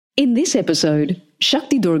In this episode,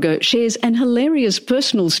 Shakti Durga shares an hilarious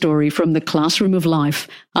personal story from the classroom of life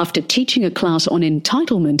after teaching a class on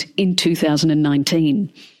entitlement in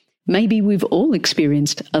 2019. Maybe we've all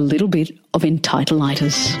experienced a little bit of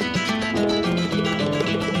entitleitis.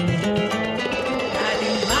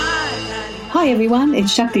 Hi everyone,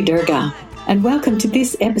 it's Shakti Durga, and welcome to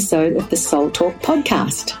this episode of the Soul Talk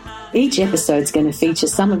podcast. Each episode is going to feature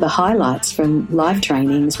some of the highlights from live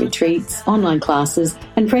trainings, retreats, online classes,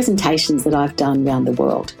 and presentations that I've done around the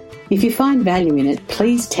world. If you find value in it,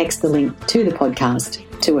 please text the link to the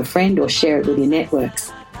podcast to a friend or share it with your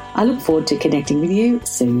networks. I look forward to connecting with you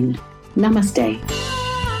soon. Namaste.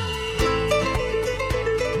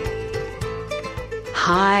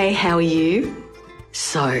 Hi, how are you?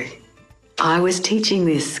 So, I was teaching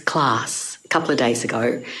this class a couple of days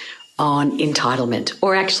ago on entitlement,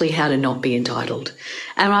 or actually how to not be entitled.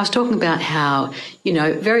 And I was talking about how,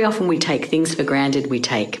 very often we take things for granted, we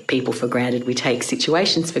take people for granted, we take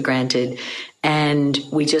situations for granted, and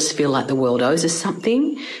we just feel like the world owes us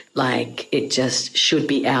something, like it just should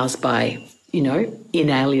be ours by,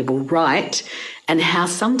 inalienable right, and how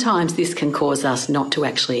sometimes this can cause us not to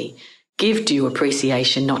actually give due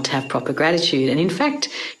appreciation, not to have proper gratitude, and in fact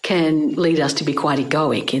can lead us to be quite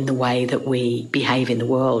egoic in the way that we behave in the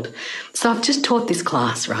world. So I've just taught this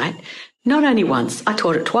class, right? Not only once, I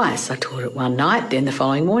taught it twice. I taught it one night, then the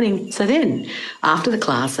following morning. So then, after the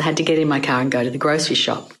class, I had to get in my car and go to the grocery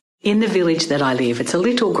shop. In the village that I live, it's a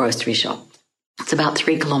little grocery shop. It's about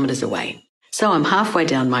 3 kilometres away. So I'm halfway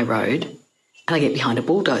down my road and I get behind a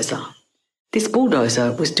bulldozer. This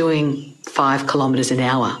bulldozer was doing 5 kilometres an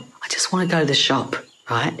hour. I just want to go to the shop,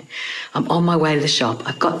 right? I'm on my way to the shop.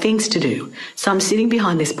 I've got things to do. So I'm sitting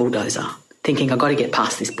behind this bulldozer thinking I've got to get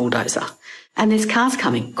past this bulldozer. And there's cars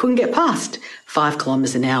coming. Couldn't get past 5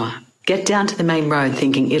 kilometres an hour. Get down to the main road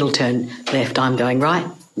thinking it'll turn left. I'm going right.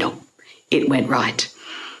 No, it went right.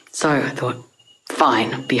 So I thought,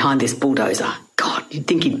 fine, behind this bulldozer. God, you'd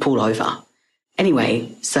think he'd pull over.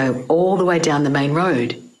 Anyway, so all the way down the main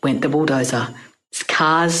road went the bulldozer.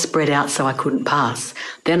 Cars spread out so I couldn't pass.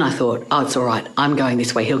 Then I thought, it's all right, I'm going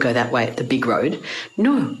this way, he'll go that way at the big road.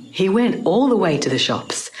 No, he went all the way to the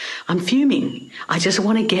shops. I'm fuming. I just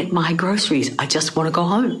want to get my groceries. I just want to go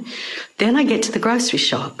home. Then I get to the grocery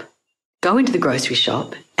shop, go into the grocery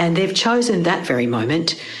shop, and they've chosen that very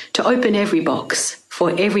moment to open every box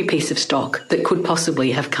for every piece of stock that could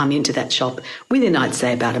possibly have come into that shop within, I'd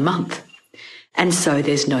say, about a month. And so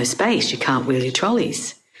there's no space. You can't wheel your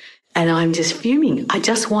trolleys. And I'm just fuming. I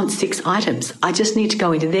just want 6 items. I just need to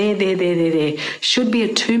go into there. Should be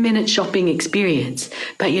a 2-minute shopping experience.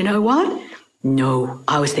 But you know what? No,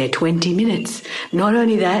 I was there 20 minutes. Not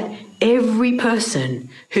only that, every person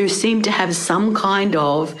who seemed to have some kind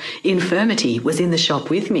of infirmity was in the shop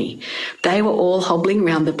with me. They were all hobbling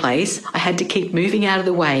around the place. I had to keep moving out of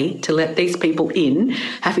the way to let these people in,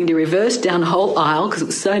 having to reverse down a whole aisle because it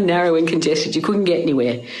was so narrow and congested you couldn't get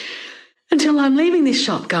anywhere. Until I'm leaving this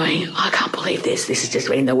shop going, I can't believe this. This has just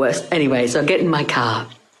been the worst. Anyway, so I get in my car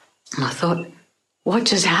and I thought, what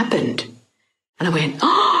just happened? And I went,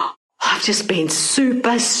 I've just been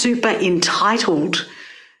super entitled.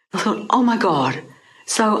 I thought, oh my God.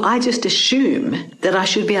 So I just assume that I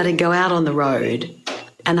should be able to go out on the road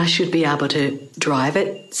and I should be able to drive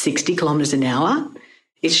at 60 kilometres an hour.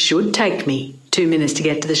 It should take me 2 minutes to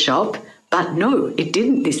get to the shop. But no, it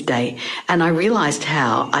didn't this day. And I realised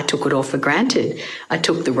how I took it all for granted. I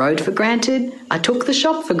took the road for granted. I took the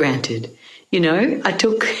shop for granted. I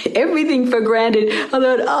took everything for granted. I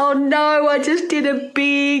thought, oh no, I just did a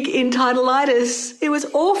big entitleitis. It was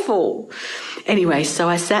awful. Anyway, so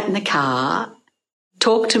I sat in the car,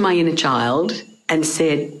 talked to my inner child and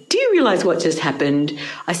said, do you realise what just happened?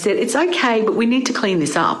 I said, it's okay, but we need to clean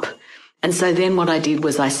this up. And so then what I did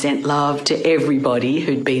was I sent love to everybody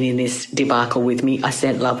who'd been in this debacle with me. I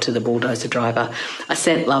sent love to the bulldozer driver. I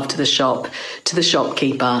sent love to the shop, to the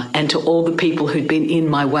shopkeeper, and to all the people who'd been in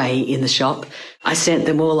my way in the shop. I sent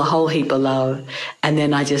them all a whole heap of love. And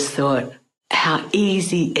then I just thought how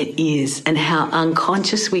easy it is and how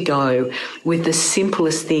unconscious we go with the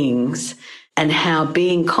simplest things and how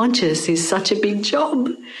being conscious is such a big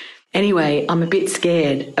job. Anyway, I'm a bit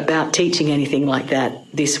scared about teaching anything like that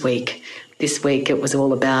this week. This week it was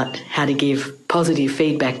all about how to give positive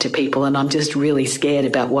feedback to people, and I'm just really scared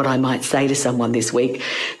about what I might say to someone this week.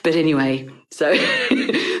 But anyway, so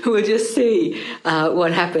we'll just see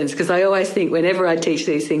what happens, because I always think whenever I teach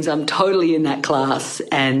these things, I'm totally in that class,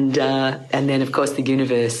 and then, of course, the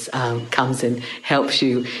universe comes and helps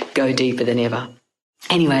you go deeper than ever.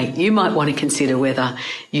 Anyway, you might want to consider whether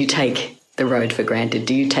you take the road for granted?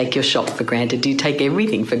 Do you take your shop for granted? Do you take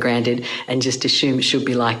everything for granted and just assume it should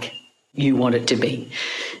be like you want it to be?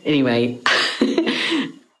 Anyway,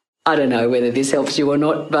 I don't know whether this helps you or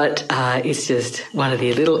not, but it's just one of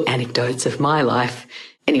the little anecdotes of my life.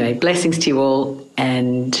 Anyway, blessings to you all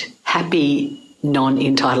and happy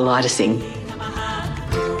non-entitleitising.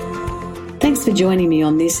 Thanks for joining me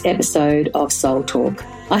on this episode of Soul Talk.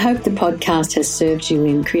 I hope the podcast has served you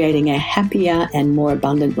in creating a happier and more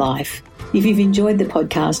abundant life. If you've enjoyed the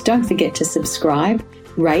podcast, don't forget to subscribe,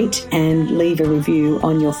 rate and leave a review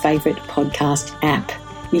on your favourite podcast app.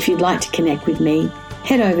 If you'd like to connect with me,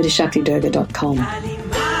 head over to shaktidurga.com.